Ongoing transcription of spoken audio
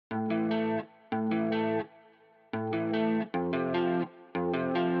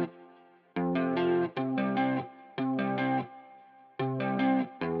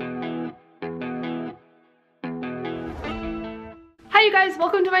you guys,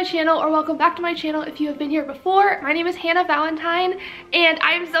 welcome to my channel, or welcome back to my channel if you have been here before. My name is Valentine, and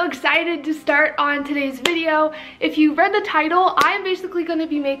I am so excited to start on today's video. If you read the title, I am basically going to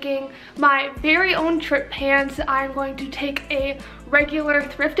be making my very own Tripp pants. I'm going to take a regular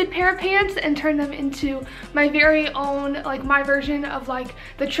thrifted pair of pants and turn them into my very own, like my version of like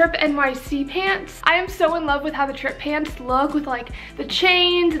the Tripp NYC pants. I am so in love with how the Tripp pants look, with like the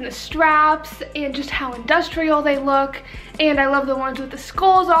chains and the straps and just how industrial they look. And I love the ones with the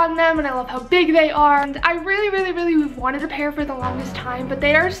skulls on them, and I love how big they are. And I really wanted a pair for the longest time, but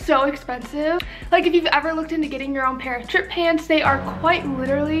they are so expensive. Like, if you've ever looked into getting your own pair of Tripp pants, they are quite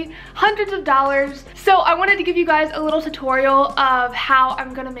literally hundreds of dollars. So I wanted to give you guys a little tutorial of how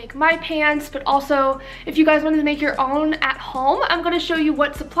I'm gonna make my pants, but also if you guys wanted to make your own at home, I'm gonna show you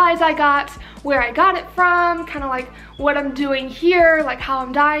what supplies I got, where I got it from, kind of like what I'm doing here, like how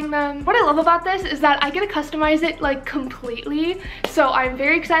I'm dyeing them. What I love about this is that I get to customize it like completely, so I'm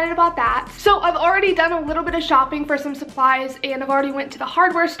very excited about that. So I've already done a little bit of shopping for some supplies, and I've already went to the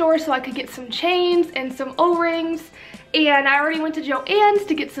hardware store so I could get some chains and some O-rings, and I already went to Joann's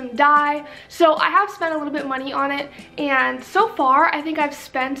to get some dye. So I have spent a little bit of money on it, and so far I think I've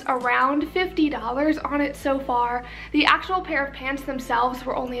spent around $50 on it so far. The actual pair of pants themselves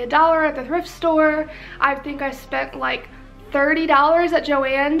were only $1 at the thrift store. I think I spent like $30 at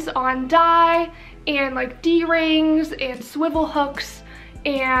Joann's on dye and like D-rings and swivel hooks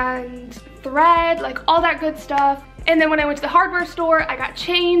and thread, like all that good stuff. And then when I went to the hardware store, I got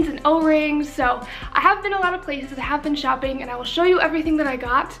chains and O-rings. So I have been a lot of places, I have been shopping, and I will show you everything that I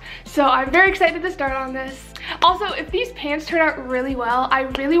got. So I'm very excited to start on this. Also, if these pants turn out really well, I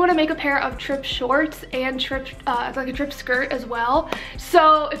really want to make a pair of Tripp shorts and Tripp, like a Tripp skirt as well.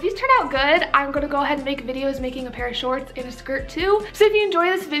 So if these turn out good, I'm going to go ahead and make videos making a pair of shorts and a skirt too. So if you enjoy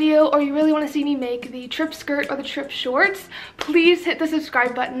this video, or you really want to see me make the Tripp skirt or the Tripp shorts, please hit the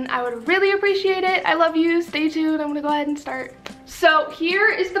subscribe button. I would really appreciate it. I love you. Stay tuned. I'm going to go ahead and start. So here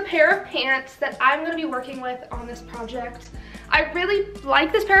is the pair of pants that I'm going to be working with on this project. I really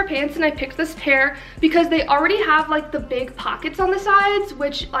like this pair of pants, and I picked this pair because they already have like the big pockets on the sides,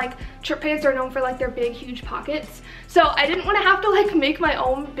 which like Tripp pants are known for, like their big huge pockets. So I didn't want to have to like make my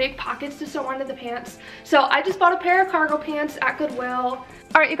own big pockets to sew onto the pants. So I just bought a pair of cargo pants at Goodwill.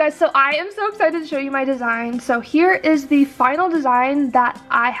 Alright you guys, so I am so excited to show you my design. So here is the final design that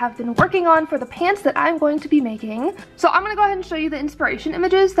I have been working on for the pants that I'm going to be making. So I'm going to go ahead and show you the inspiration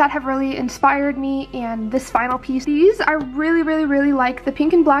images that have really inspired me and this final piece. These, I really like the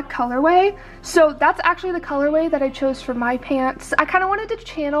pink and black colorway. So that's actually the colorway that I chose for my pants. I kind of wanted to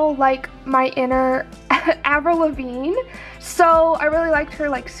channel like my inner Avril Lavigne. So I really liked her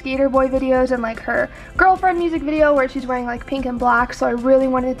like Skater Boy videos and like her Girlfriend music video where she's wearing like pink and black, so I really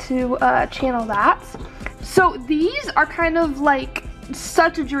wanted to channel that. So these are kind of like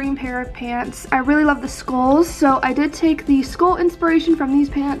such a dream pair of pants. I really love the skulls, so I did take the skull inspiration from these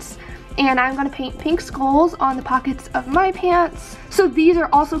pants, and I'm going to paint pink skulls on the pockets of my pants. So these are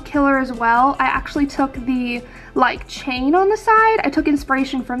also killer as well. I actually took the like chain on the side. I took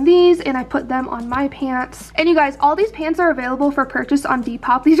inspiration from these and I put them on my pants. And you guys, all these pants are available for purchase on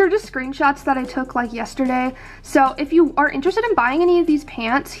Depop. These are just screenshots that I took like yesterday. So if you are interested in buying any of these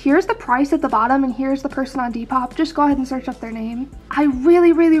pants, here's the price at the bottom and here's the person on Depop. Just go ahead and search up their name. I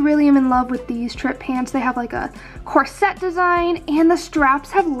really am in love with these Tripp pants. They have like a corset design, and the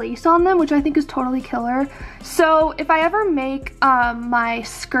straps have lace on them, which I think is totally killer. So if I ever make my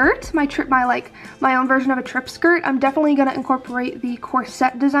skirt, my own version of a Tripp skirt, I'm definitely gonna incorporate the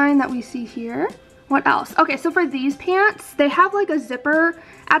corset design that we see here. What else? Okay, so for these pants, they have like a zipper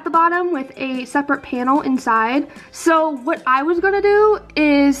at the bottom with a separate panel inside. So what I was gonna do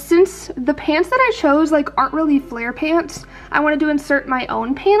is, since the pants that I chose like aren't really flare pants, I wanted to insert my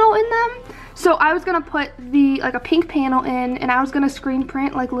own panel in them. So I was gonna put like a pink panel in, and I was gonna screen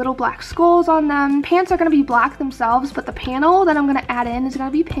print like little black skulls on them. Pants are gonna be black themselves, but the panel that I'm gonna add in is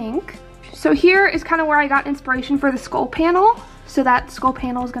gonna be pink. So here is kind of where I got inspiration for the skull panel. So that skull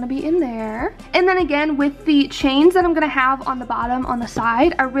panel is going to be in there. And then again, with the chains that I'm going to have on the bottom on the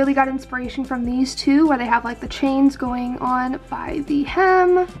side, I really got inspiration from these two, where they have like the chains going on by the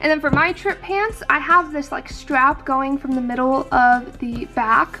hem. And then for my Tripp pants, I have this like strap going from the middle of the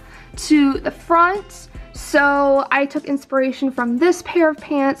back to the front. So I took inspiration from this pair of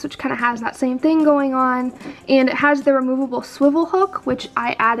pants, which kind of has that same thing going on, and it has the removable swivel hook, which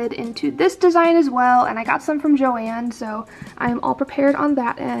I added into this design as well, and I got some from Joann, so I'm all prepared on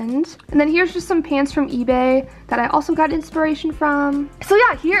that end. And then here's just some pants from eBay that I also got inspiration from. So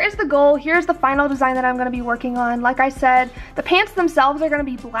yeah, here is the goal. Here's the final design that I'm going to be working on. Like I said, the pants themselves are going to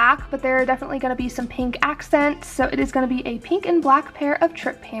be black, but there are definitely going to be some pink accents, so it is going to be a pink and black pair of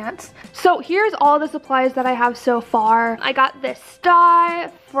Tripp pants. So here's all the supplies that I have so far. I got this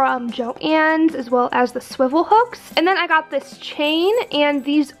die from Joann's as well as the swivel hooks, and then I got this chain and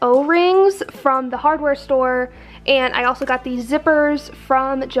these O-rings from the hardware store, and I also got these zippers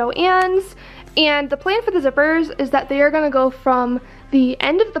from Joann's. And the plan for the zippers is that they are going to go from the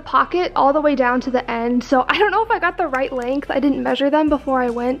end of the pocket all the way down to the end. So I don't know if I got the right length. I didn't measure them before I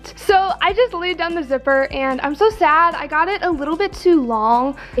went. So I just laid down the zipper and I'm so sad. I got it a little bit too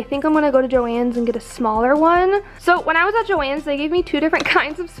long. I think I'm gonna go to Joann's and get a smaller one. So when I was at Joann's, they gave me 2 different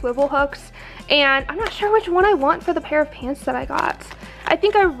kinds of swivel hooks, and I'm not sure which one I want for the pair of pants that I got. I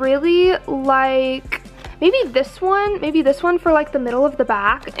think I really like maybe this one for like the middle of the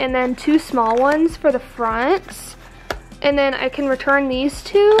back, and then 2 small ones for the front. And then I can return these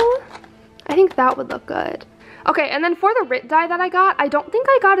 2. I think that would look good. Okay, and then for the RIT dye that I got, I don't think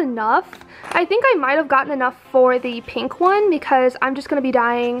I got enough. I think I might have gotten enough for the pink one because I'm just going to be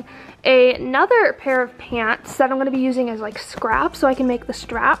dyeing another pair of pants that I'm going to be using as like scraps so I can make the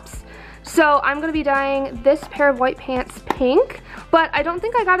straps. So I'm going to be dyeing this pair of white pants pink, but I don't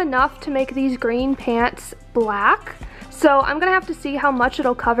think I got enough to make these green pants black. So I'm gonna have to see how much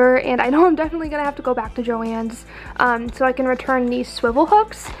it'll cover, and I know I'm definitely gonna have to go back to Joann's so I can return these swivel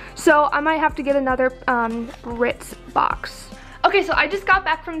hooks. So I might have to get another Ritz box. Okay, so I just got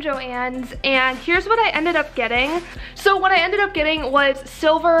back from Joann's, and here's what I ended up getting. So what I ended up getting was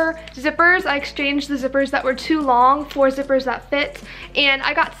silver zippers. I exchanged the zippers that were too long for zippers that fit, and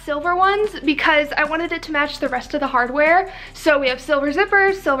I got silver ones because I wanted it to match the rest of the hardware. So we have silver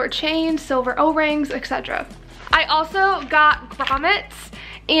zippers, silver chains, silver O-rings, etc. I also got grommets,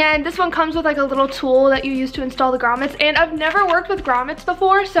 and this one comes with like a little tool that you use to install the grommets, and I've never worked with grommets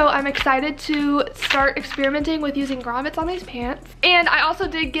before, so I'm excited to start experimenting with using grommets on these pants. And I also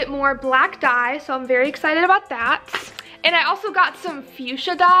did get more black dye, so I'm very excited about that. And I also got some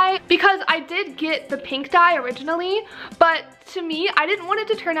fuchsia dye because I did get the pink dye originally, but to me, I didn't want it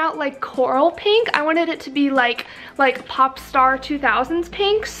to turn out like coral pink. I wanted it to be like pop star 2000s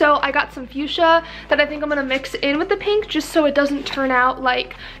pink. So I got some fuchsia that I think I'm gonna mix in with the pink just so it doesn't turn out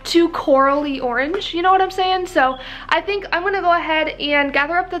like too corally orange, you know what I'm saying? So I think I'm gonna go ahead and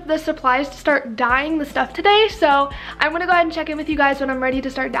gather up the supplies to start dyeing the stuff today. So I'm gonna go ahead and check in with you guys when I'm ready to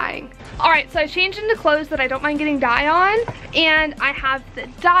start dyeing. All right, so I changed into clothes that I don't mind getting dye on, and I have the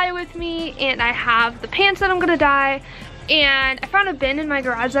dye with me, and I have the pants that I'm gonna dye, and I found a bin in my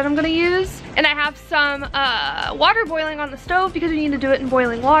garage that I'm gonna use, and I have some water boiling on the stove because we need to do it in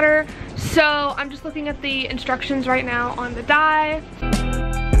boiling water. So I'm just looking at the instructions right now on the dye.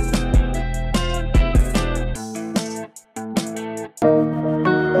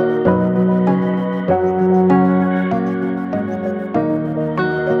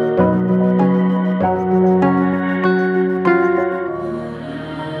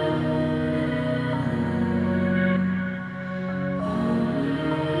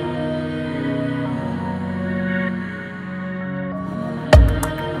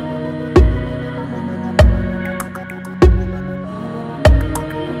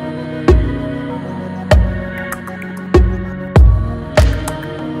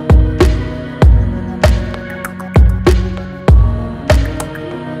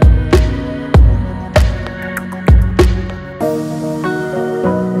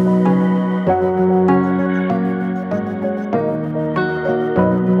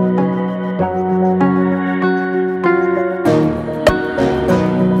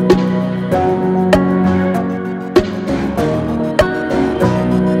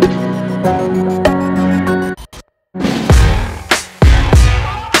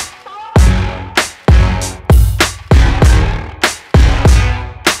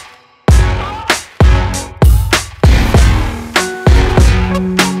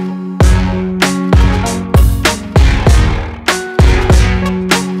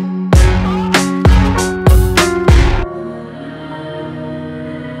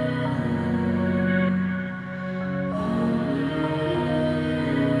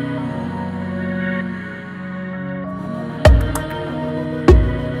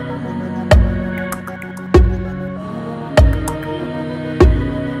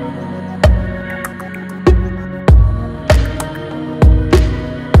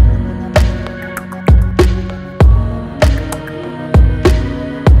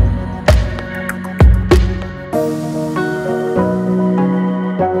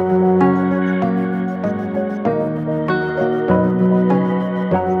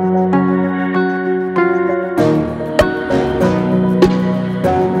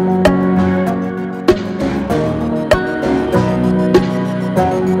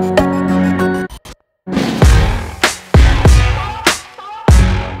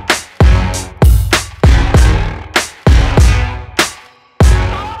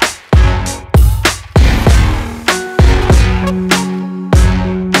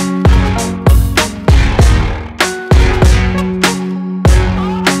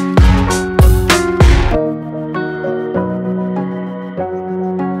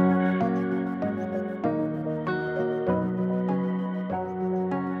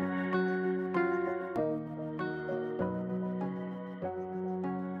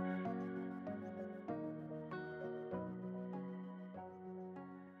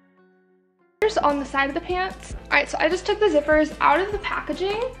 zippers on the side of the pants. All right, so I just took the zippers out of the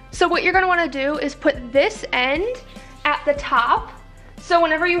packaging. So what you're gonna wanna do is put this end at the top. So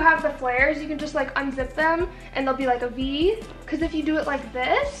whenever you have the flares, you can just like unzip them and they'll be like a V. Because if you do it like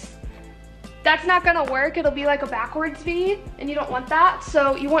this, that's not gonna work. It'll be like a backwards V and you don't want that.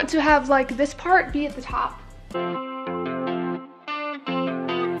 So you want to have like this part be at the top.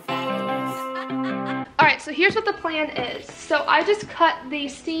 All right, so here's what the plan is. So I just cut the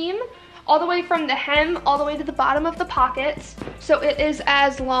seam all the way from the hem all the way to the bottom of the pockets. So it is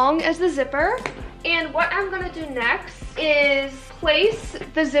as long as the zipper. And what I'm gonna do next is place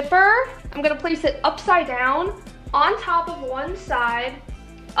the zipper. I'm gonna place it upside down on top of one side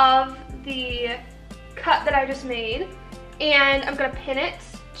of the cut that I just made. And I'm gonna pin it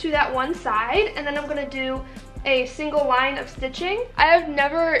to that one side. And then I'm gonna do a single line of stitching. I have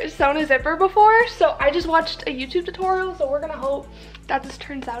never sewn a zipper before, so I just watched a YouTube tutorial, so we're gonna hope that this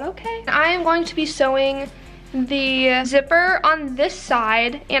turns out okay. I am going to be sewing the zipper on this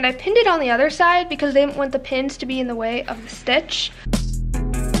side, and I pinned it on the other side because they didn't want the pins to be in the way of the stitch.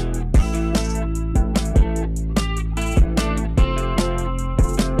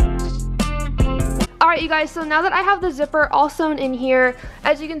 Alright you guys, so now that I have the zipper all sewn in here,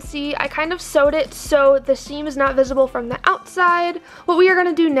 as you can see, I kind of sewed it so the seam is not visible from the outside. What we are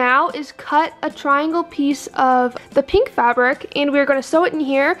going to do now is cut a triangle piece of the pink fabric, and we're going to sew it in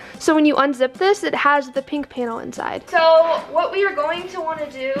here, so when you unzip this, it has the pink panel inside. So what we are going to want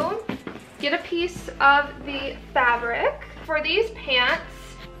to do, get a piece of the fabric. For these pants,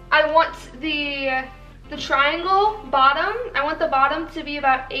 I want the triangle bottom, I want the bottom to be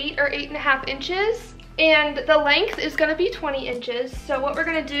about 8 or 8.5 inches. And the length is gonna be 20 inches. So what we're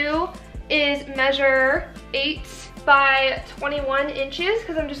gonna do is measure 8 by 21 inches,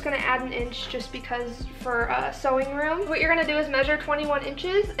 because I'm just gonna add an inch just because for sewing room. What you're gonna do is measure 21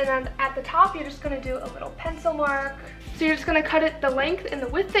 inches, and then at the top, you're just gonna do a little pencil mark. So you're just gonna cut it the length and the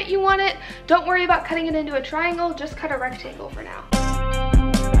width that you want it. Don't worry about cutting it into a triangle, just cut a rectangle for now.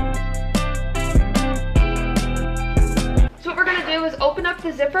 So what we're gonna do is open up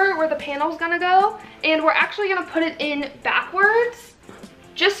the zipper where the panel's gonna go, and we're actually gonna put it in backwards,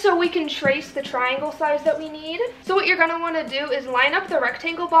 just so we can trace the triangle size that we need. So what you're gonna wanna do is line up the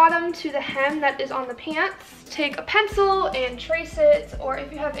rectangle bottom to the hem that is on the pants. Take a pencil and trace it, or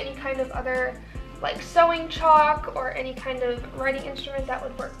if you have any kind of other like sewing chalk or any kind of writing instrument, that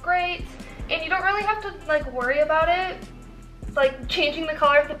would work great. And you don't really have to like worry about it, like changing the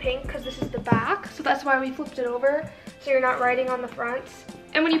color of the pink, because this is the back, so that's why we flipped it over, so you're not writing on the front.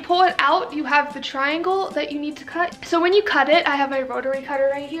 And when you pull it out, you have the triangle that you need to cut. So when you cut it, I have my rotary cutter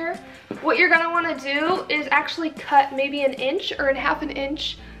right here. What you're gonna wanna do is actually cut maybe an inch or half an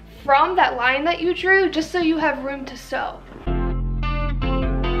inch from that line that you drew, just so you have room to sew.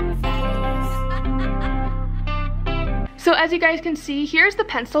 So as you guys can see, here's the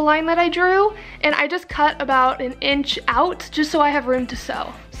pencil line that I drew, and I just cut about an inch out just so I have room to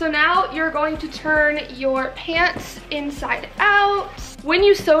sew. So now you're going to turn your pants inside out. When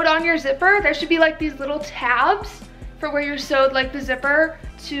you sewed on your zipper, there should be like these little tabs for where you sewed like the zipper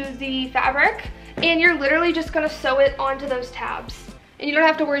to the fabric, and you're literally just gonna sew it onto those tabs. And you don't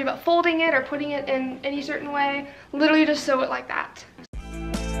have to worry about folding it or putting it in any certain way. Literally just sew it like that.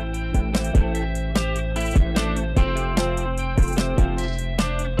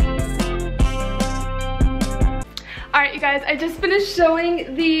 Alright you guys, I just finished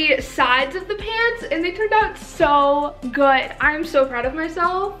sewing the sides of the pants and they turned out so good. I'm so proud of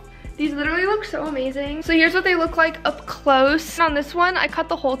myself. These literally look so amazing. So here's what they look like up close. On this one, I cut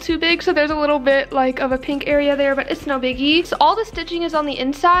the hole too big, so there's a little bit like of a pink area there, but it's no biggie. So all the stitching is on the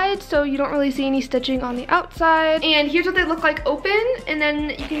inside, so you don't really see any stitching on the outside. And here's what they look like open, and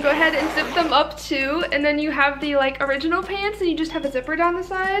then you can go ahead and zip them up too, and then you have the like original pants and you just have a zipper down the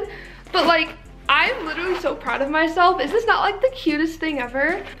side. But like, I'm literally so proud of myself. Is this not like the cutest thing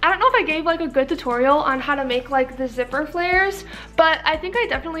ever? I don't know if I gave like a good tutorial on how to make like the zipper flares, but I think I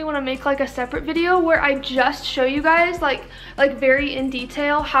definitely want to make like a separate video where I just show you guys like very in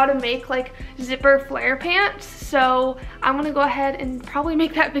detail how to make like zipper flare pants. So I'm gonna go ahead and probably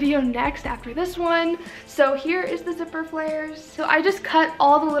make that video next after this one. So here is the zipper flares. So I just cut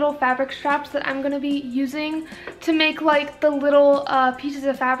all the little fabric straps that I'm gonna be using to make like the little pieces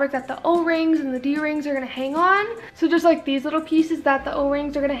of fabric that the O-rings and the D-rings are gonna hang on. So just like these little pieces that the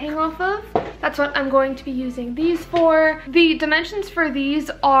O-rings are gonna hang off of. That's what I'm going to be using these for. The dimensions for these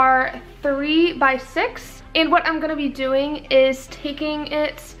are 3 by 6. And what I'm gonna be doing is taking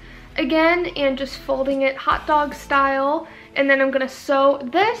it again and just folding it hot dog style. And then I'm gonna sew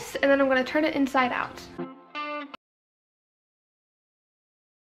this, and then I'm gonna turn it inside out.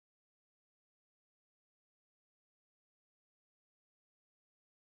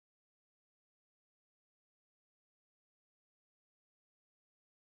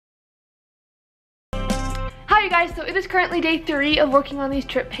 Hi you guys, so it is currently day 3 of working on these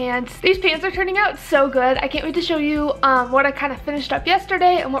Tripp pants. These pants are turning out so good. I can't wait to show you what I kind of finished up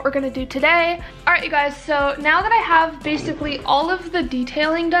yesterday and what we're going to do today. Alright you guys, so now that I have basically all of the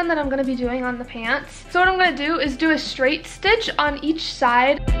detailing done that I'm going to be doing on the pants, so what I'm going to do is do a straight stitch on each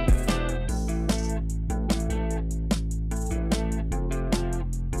side.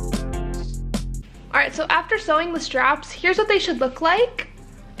 Alright, so after sewing the straps, here's what they should look like.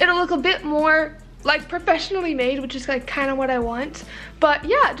 It'll look a bit more like professionally made, which is like kind of what I want. But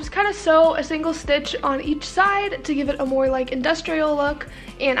yeah, just kind of sew a single stitch on each side to give it a more like industrial look,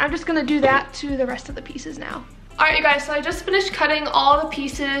 and I'm just gonna do that to the rest of the pieces now. Alright you guys, so I just finished cutting all the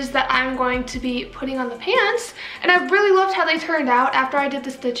pieces that I'm going to be putting on the pants, and I really loved how they turned out after I did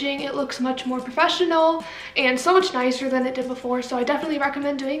the stitching. It looks much more professional and so much nicer than it did before, so I definitely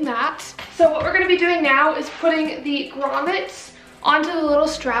recommend doing that. So what we're going to be doing now is putting the grommets onto the little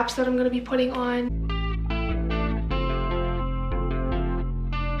straps that I'm going to be putting on.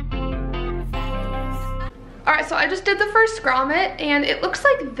 Alright, so I just did the first grommet and it looks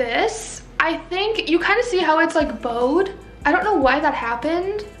like this. I think you kind of see how it's like bowed. I don't know why that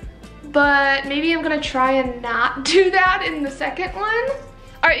happened, but maybe I'm going to try and not do that in the second one.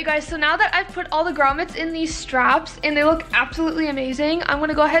 Alright you guys, so now that I've put all the grommets in these straps and they look absolutely amazing, I'm going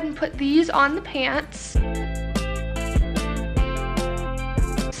to go ahead and put these on the pants.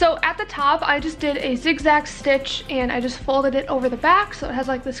 So at the top, I just did a zigzag stitch and I just folded it over the back so it has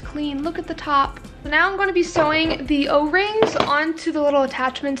like this clean look at the top. So now I'm going to be sewing the O-rings onto the little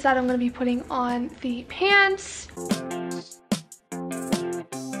attachments that I'm going to be putting on the pants.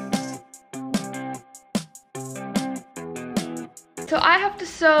 So I have to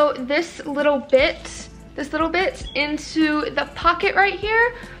sew this little bit into the pocket right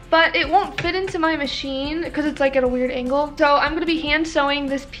here, but it won't fit into my machine because it's like at a weird angle. So I'm gonna be hand sewing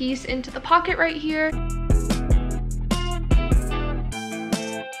this piece into the pocket right here.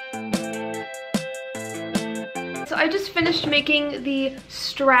 So I just finished making the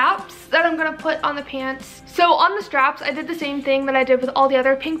straps that I'm gonna put on the pants. So on the straps, I did the same thing that I did with all the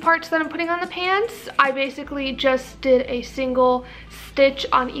other pink parts that I'm putting on the pants. I basically just did a single stitch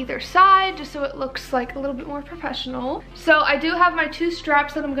on either side just so it looks like a little bit more professional. So I do have my 2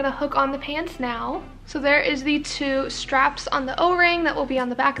 straps that I'm gonna hook on the pants now. So there is the 2 straps on the O-ring that will be on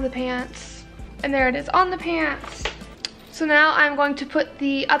the back of the pants. And there it is on the pants. So now I'm going to put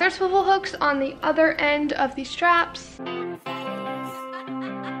the other swivel hooks on the other end of the straps.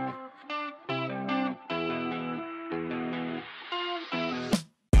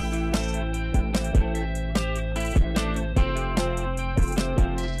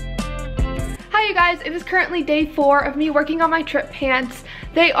 Hi you guys, it is currently day 4 of me working on my Tripp pants.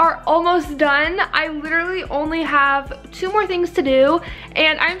 They are almost done. I literally only have 2 more things to do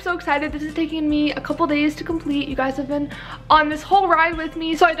and I'm so excited. This is taking me a couple days to complete. You guys have been on this whole ride with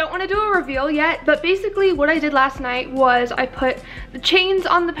me, so I don't want to do a reveal yet, but basically what I did last night was I put the chains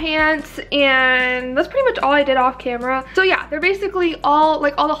on the pants and that's pretty much all I did off camera. So yeah, they're basically all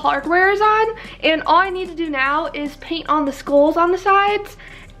the hardware is on, and all I need to do now is paint on the skulls on the sides.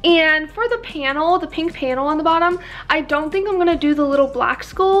 And for the panel, the pink panel on the bottom, I don't think I'm gonna do the little black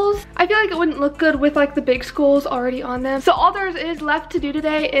skulls. I feel like it wouldn't look good with like the big skulls already on them. So all there is left to do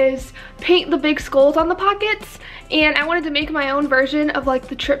today is paint the big skulls on the pockets, and I wanted to make my own version of like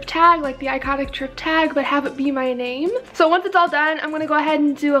the Tripp tag, like the iconic Tripp tag, but have it be my name. So once it's all done, I'm gonna go ahead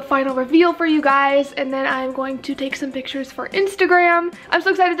and do a final reveal for you guys, and then I'm going to take some pictures for Instagram. I'm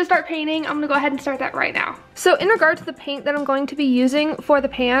so excited to start painting. I'm gonna go ahead and start that right now. So in regard to the paint that I'm going to be using for the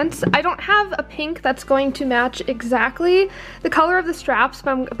pants, I don't have a pink that's going to match exactly the color of the straps,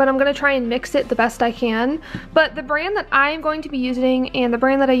 but I'm going to try and mix it the best I can. But the brand that I'm going to be using and the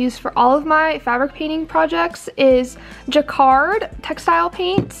brand that I use for all of my fabric painting projects is Jacquard textile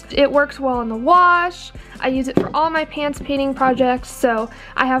paint. It works well in the wash. I use it for all my pants painting projects. So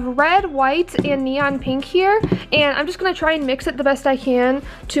I have red, white, and neon pink here, and I'm just going to try and mix it the best I can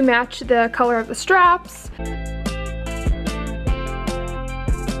to match the color of the straps.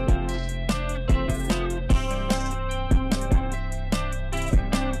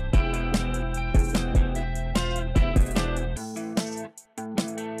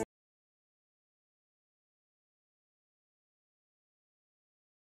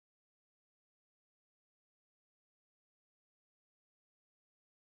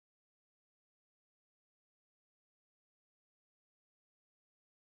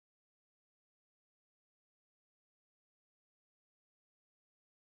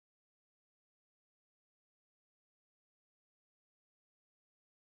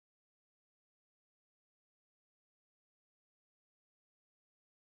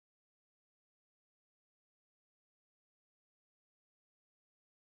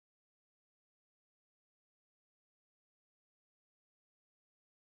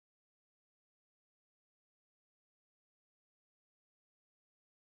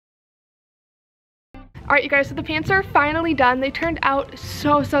 Alright, you guys, so the pants are finally done. They turned out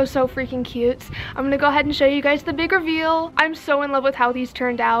so freaking cute. I'm gonna go ahead and show you guys the big reveal. I'm so in love with how these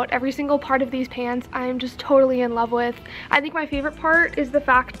turned out. Every single part of these pants I'm just totally in love with. I think my favorite part is the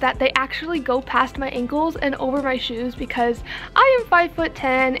fact that they actually go past my ankles and over my shoes, because I am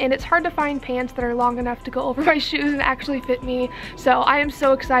 5'10" and it's hard to find pants that are long enough to go over my shoes and actually fit me. So I am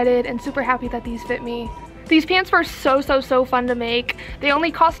so excited and super happy that these fit me. These pants were so fun to make. They only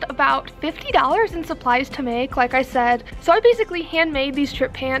cost about $50 in supplies to make, like I said. So I basically handmade these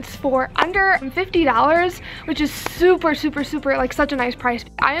Tripp pants for under $50, which is super, like such a nice price.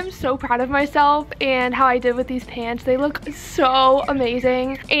 I am so proud of myself and how I did with these pants. They look so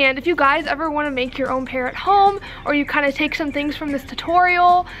amazing. And if you guys ever want to make your own pair at home, or you kind of take some things from this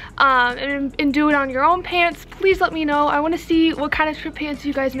tutorial and do it on your own pants, please let me know. I want to see what kind of Tripp pants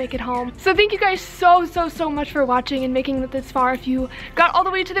you guys make at home. So thank you guys so much for watching and making it this far. If you got all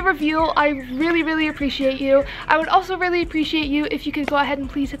the way to the reveal, I really appreciate you. I would also really appreciate you if you could go ahead and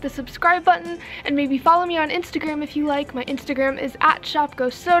please hit the subscribe button and maybe follow me on Instagram if you like. My Instagram is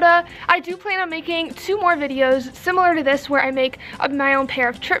 @shopgosoda. I do plan on making 2 more videos similar to this where I make my own pair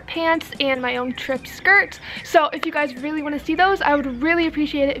of Tripp pants and my own Tripp skirt. So if you guys really want to see those, I would really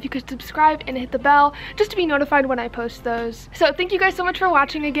appreciate it if you could subscribe and hit the bell just to be notified when I post those. So thank you guys so much for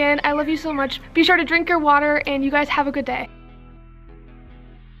watching again. I love you so much. Be sure to drink your water, and you guys have a good day.